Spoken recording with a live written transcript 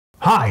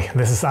Hi,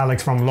 this is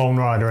Alex from Lone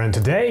Rider, and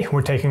today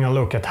we're taking a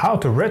look at how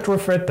to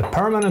retrofit the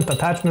permanent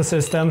attachment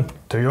system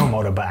to your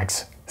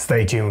MotoBags.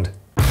 Stay tuned.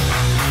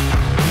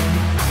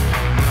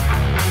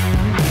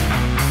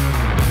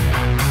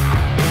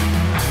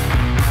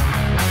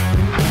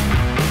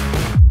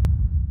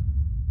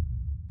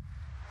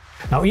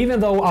 Now, even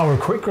though our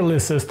quick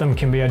release system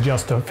can be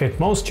adjusted to fit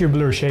most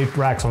tubular shaped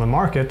racks on the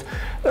market,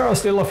 there are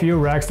still a few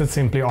racks that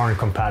simply aren't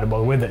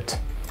compatible with it.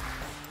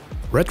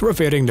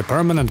 Retrofitting the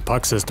permanent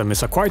puck system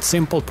is a quite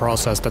simple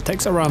process that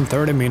takes around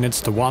 30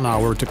 minutes to 1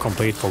 hour to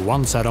complete for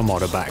one set of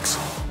MotoBags.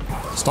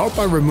 Start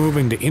by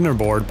removing the inner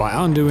board by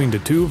undoing the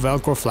two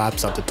Velcro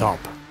flaps at the top.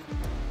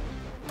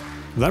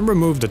 Then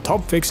remove the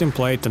top fixing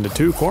plate and the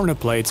two corner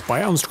plates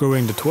by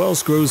unscrewing the 12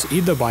 screws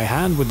either by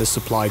hand with the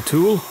supplied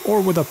tool or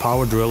with a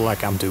power drill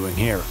like I'm doing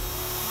here.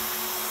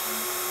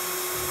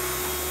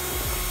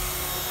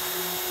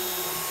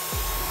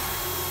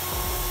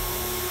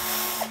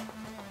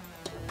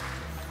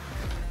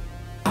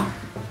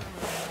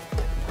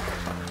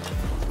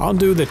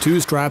 Undo the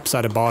two straps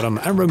at the bottom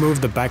and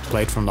remove the back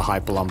plate from the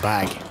Hypalon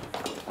bag.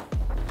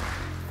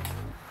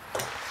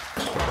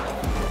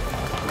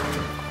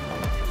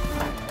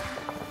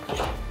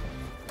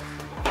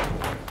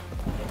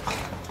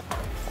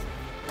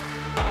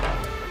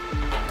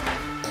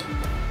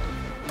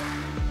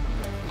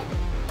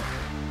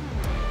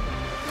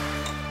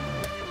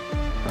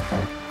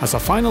 As a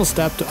final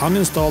step to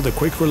uninstall the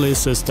quick release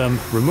system,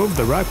 remove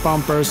the rack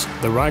bumpers,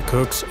 the rack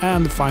hooks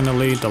and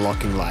finally the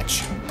locking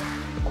latch.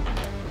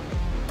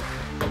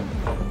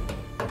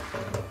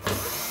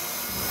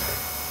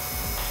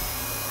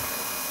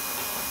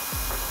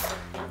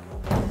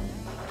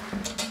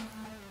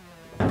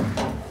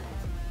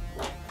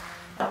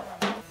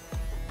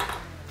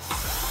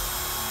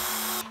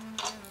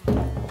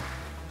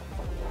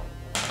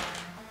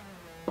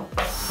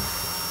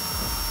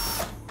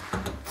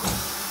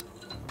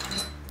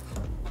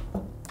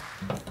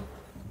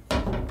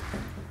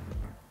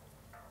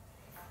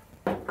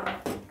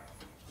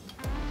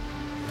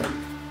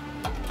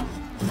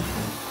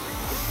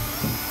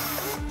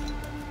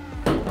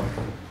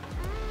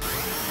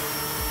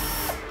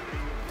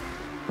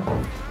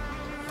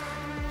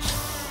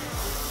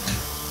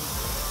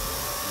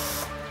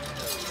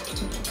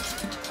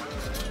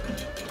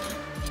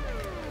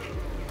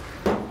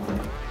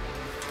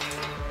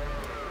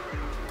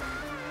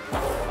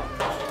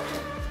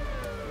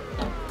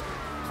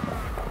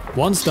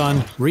 Once done,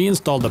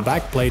 reinstall the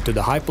back plate to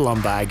the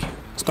Hypalon bag,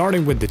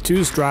 starting with the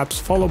two straps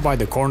followed by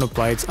the corner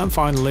plates and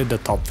finally the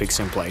top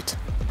fixing plate.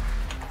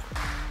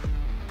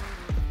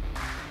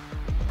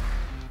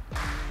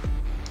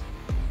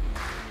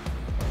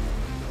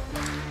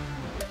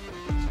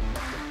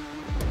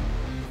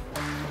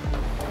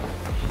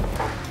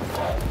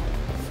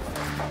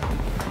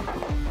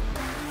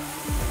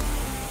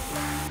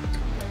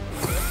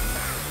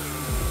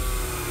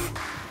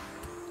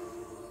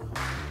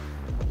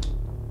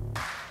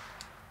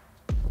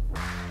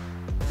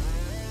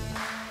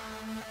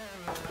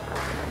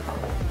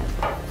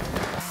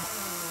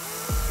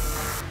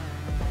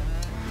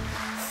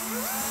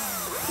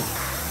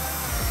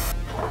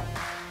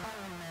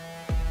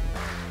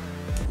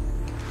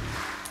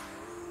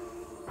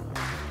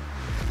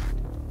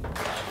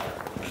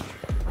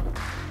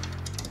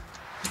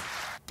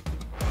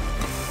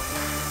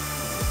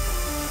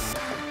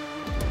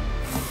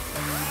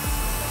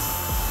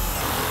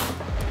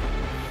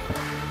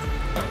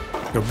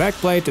 Your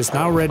backplate is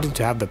now ready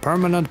to have the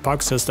permanent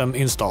puck system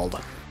installed.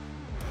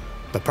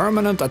 The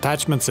permanent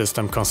attachment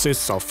system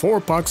consists of 4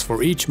 pucks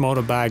for each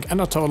MotoBag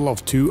and a total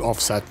of 2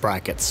 offset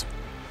brackets.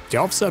 The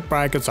offset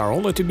brackets are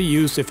only to be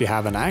used if you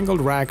have an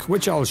angled rack,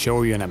 which I'll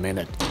show you in a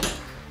minute.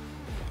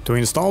 To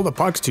install the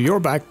pucks to your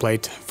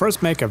backplate,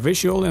 first make a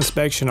visual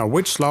inspection of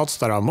which slots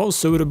that are most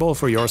suitable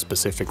for your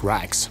specific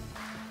racks.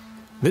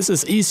 This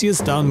is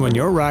easiest done when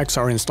your racks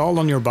are installed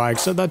on your bike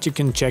so that you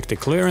can check the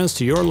clearance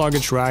to your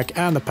luggage rack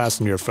and the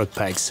passenger foot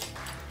pegs.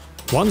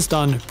 Once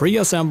done,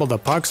 pre-assemble the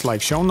pucks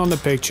like shown on the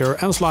picture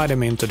and slide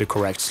them into the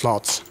correct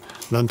slots.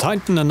 Then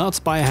tighten the nuts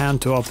by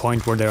hand to a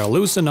point where they are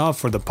loose enough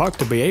for the puck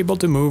to be able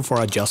to move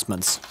for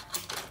adjustments.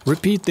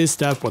 Repeat this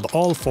step with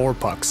all 4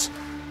 pucks.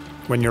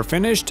 When you're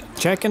finished,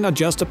 check and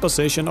adjust the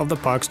position of the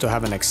pucks to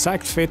have an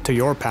exact fit to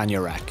your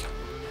pannier rack.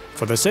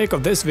 For the sake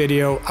of this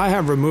video, I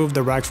have removed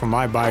the rack from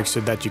my bike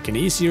so that you can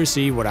easier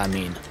see what I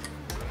mean.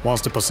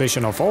 Once the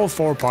position of all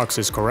 4 pucks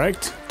is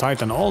correct,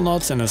 tighten all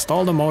nuts and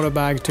install the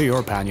MotoBag to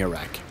your pannier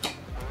rack.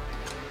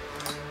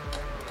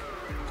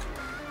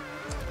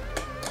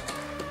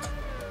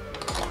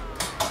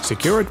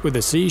 Secure it with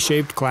the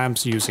C-shaped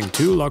clamps using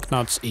 2 lock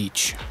nuts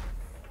each.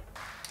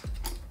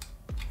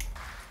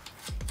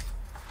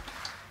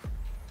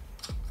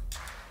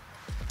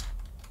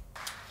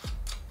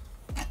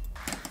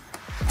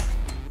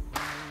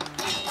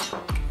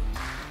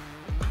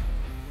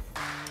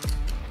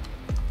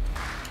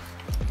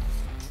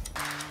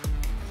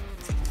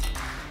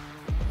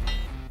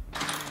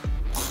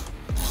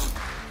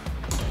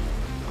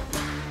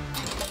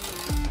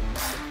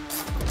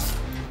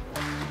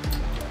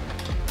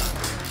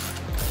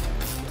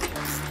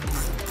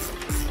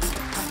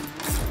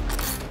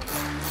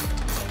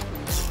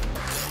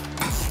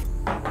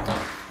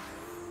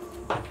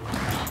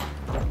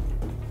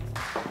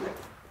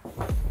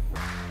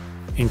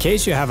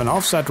 case you have an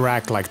offset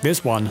rack like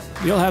this one,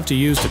 you'll have to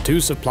use the 2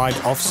 supplied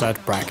offset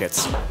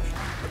brackets.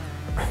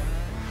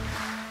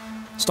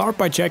 Start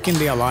by checking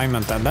the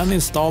alignment and then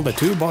install the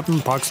 2 bottom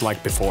pucks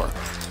like before.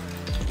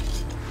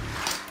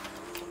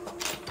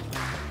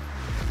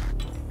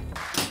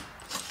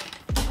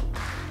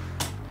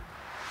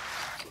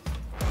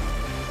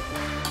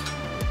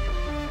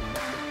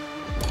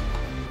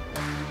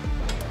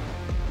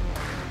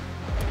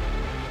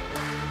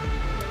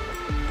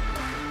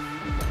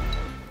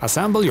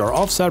 Assemble your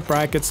offset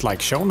brackets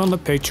like shown on the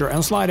picture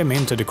and slide them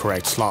into the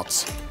correct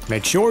slots.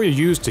 Make sure you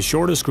use the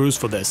shorter screws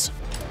for this.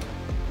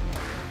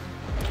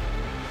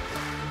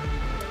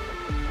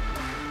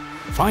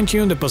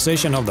 Fine-tune the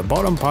position of the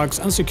bottom pucks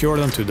and secure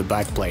them to the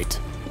back plate.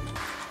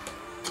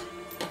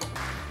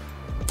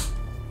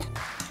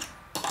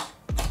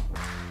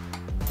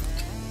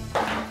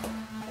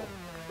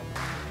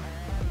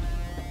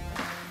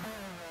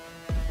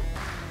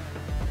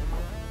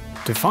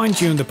 To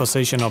fine-tune the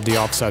position of the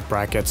offset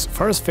brackets,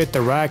 first fit the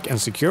rack and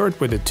secure it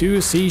with the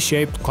 2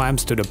 C-shaped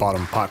clamps to the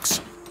bottom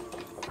pucks.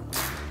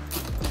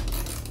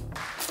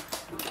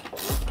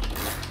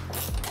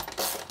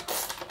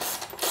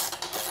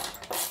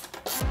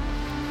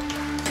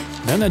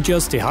 Then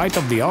adjust the height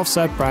of the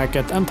offset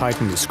bracket and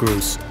tighten the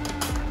screws.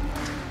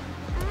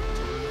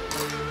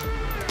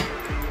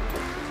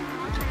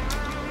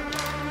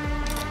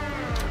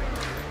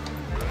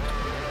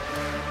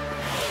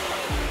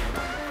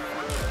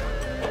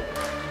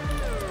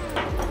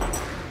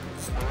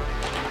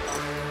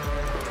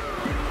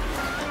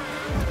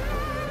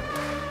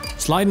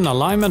 Slide an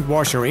alignment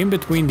washer in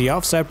between the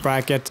offset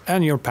bracket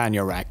and your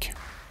pannier rack.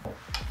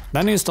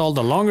 Then install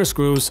the longer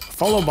screws,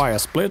 followed by a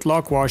split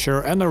lock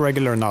washer and a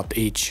regular nut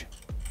each.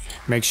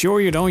 Make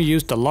sure you don't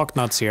use the lock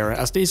nuts here,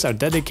 as these are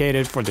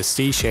dedicated for the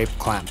C-shaped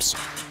clamps.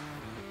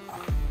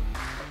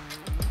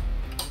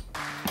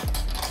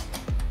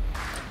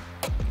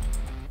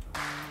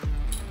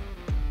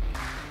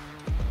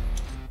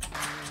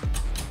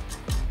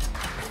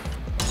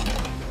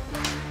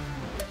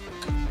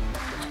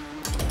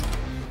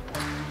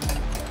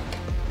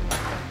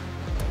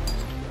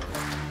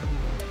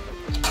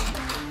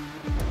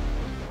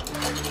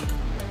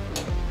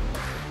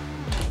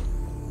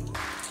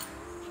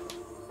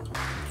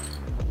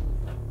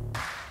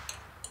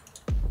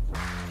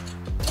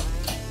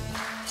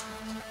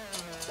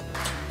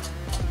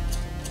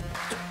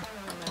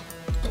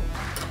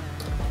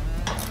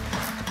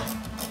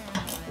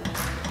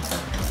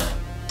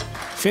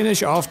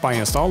 Finish off by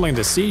installing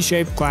the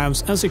C-shaped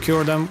clamps and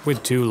secure them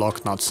with 2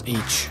 lock nuts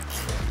each.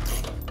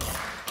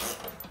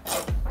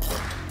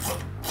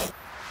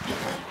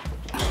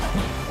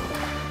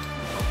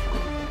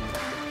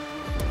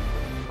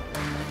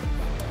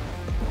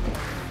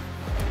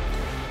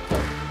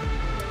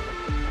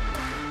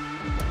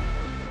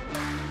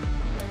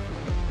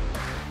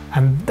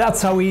 And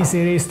that's how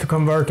easy it is to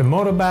convert the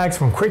MotoBags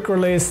from quick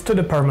release to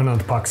the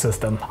permanent puck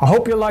system. I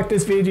hope you liked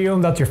this video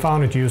and that you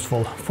found it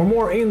useful. For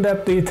more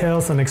in-depth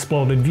details and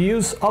exploded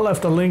views, I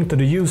left a link to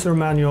the user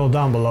manual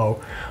down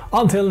below.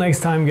 Until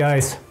next time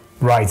guys,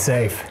 ride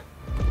safe!